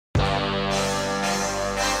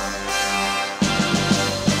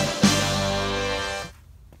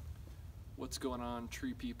what's going on,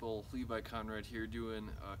 tree people? Levi Conrad here doing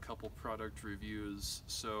a couple product reviews.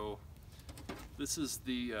 So this is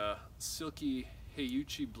the Silky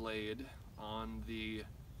Hayauchi blade on the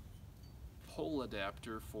pole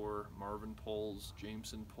adapter for Marvin poles,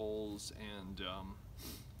 Jameson poles, and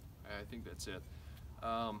I think that's it.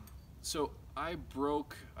 So I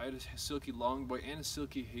had a Silky Longboy and a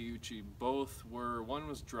Silky Hayauchi. One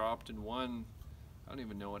was dropped and one, I don't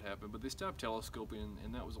even know what happened, but they stopped telescoping,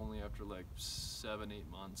 and that was only after like 7-8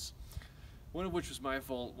 months. One of which was my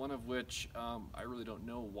fault, one of which I really don't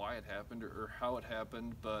know why it happened or how it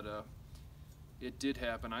happened, but it did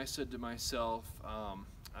happen. I said to myself,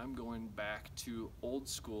 I'm going back to old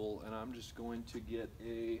school, and I'm just going to get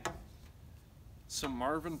some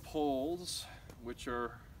Marvin poles, which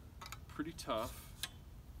are pretty tough,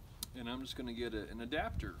 and I'm just going to get an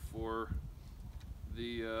adapter for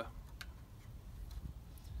the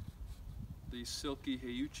Silky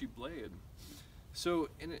Hayauchi blade. So,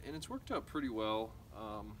 and it's worked out pretty well.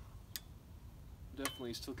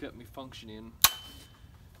 Definitely still kept me functioning,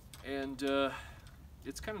 and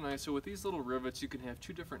it's kind of nice. So with these little rivets, you can have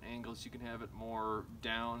two different angles. You can have it more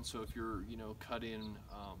down, so if you're cutting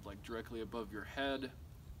like directly above your head,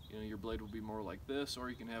 your blade will be more like this, or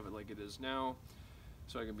you can have it like it is now,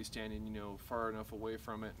 so I can be standing far enough away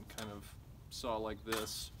from it and kind of saw like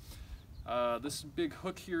this. This big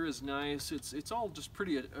hook here is nice. It's all just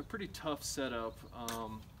a pretty tough setup.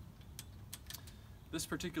 This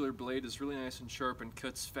particular blade is really nice and sharp and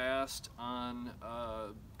cuts fast on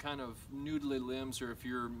kind of noodly limbs, or if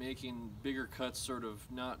you're making bigger cuts sort of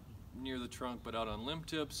not near the trunk but out on limb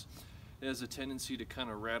tips. It has a tendency to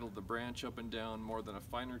kind of rattle the branch up and down more than a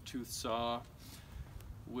finer tooth saw,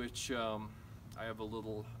 which I have a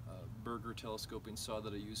little burger telescoping saw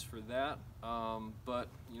that I use for that. But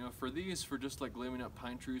for these, for just like limbing up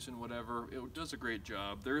pine trees and whatever, it does a great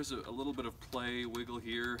job. There is a little bit of play, wiggle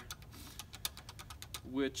here,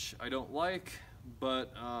 which I don't like,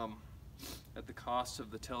 but at the cost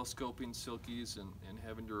of the telescoping Silkies and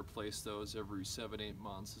having to replace those every 7-8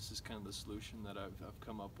 months, this is kind of the solution that I've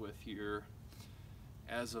come up with here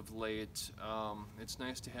as of late. It's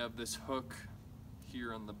nice to have this hook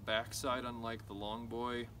here on the back side, unlike the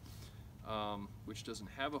Longboy, which doesn't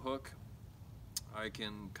have a hook. I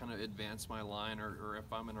can kind of advance my line, or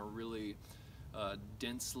if I'm in a really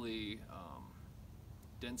densely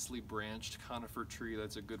branched conifer tree,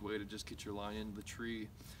 that's a good way to just get your line into the tree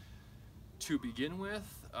to begin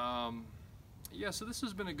with. Yeah, so this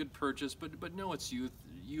has been a good purchase, but know its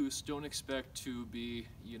use. Don't expect to be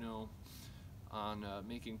on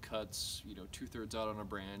making cuts 2/3 out on a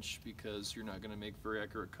branch, because you're not going to make very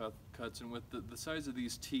accurate cuts. And with the size of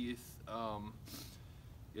these teeth,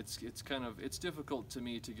 it's difficult to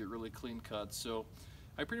me to get really clean cuts. So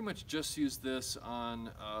I pretty much just use this on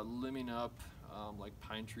limbing up like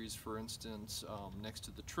pine trees, for instance, next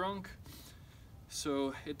to the trunk.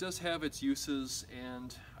 So it does have its uses,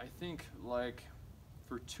 and I think like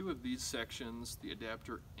for two of these sections, the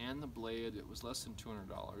adapter and the blade, it was less than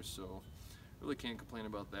 $200. So really can't complain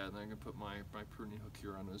about that. And I can put my pruning hook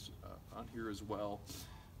here on here as well.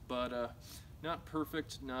 But not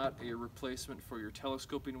perfect, not a replacement for your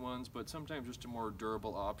telescoping ones, but sometimes just a more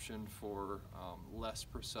durable option for less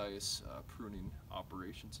precise pruning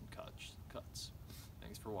operations and cuts.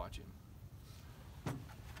 Thanks for watching.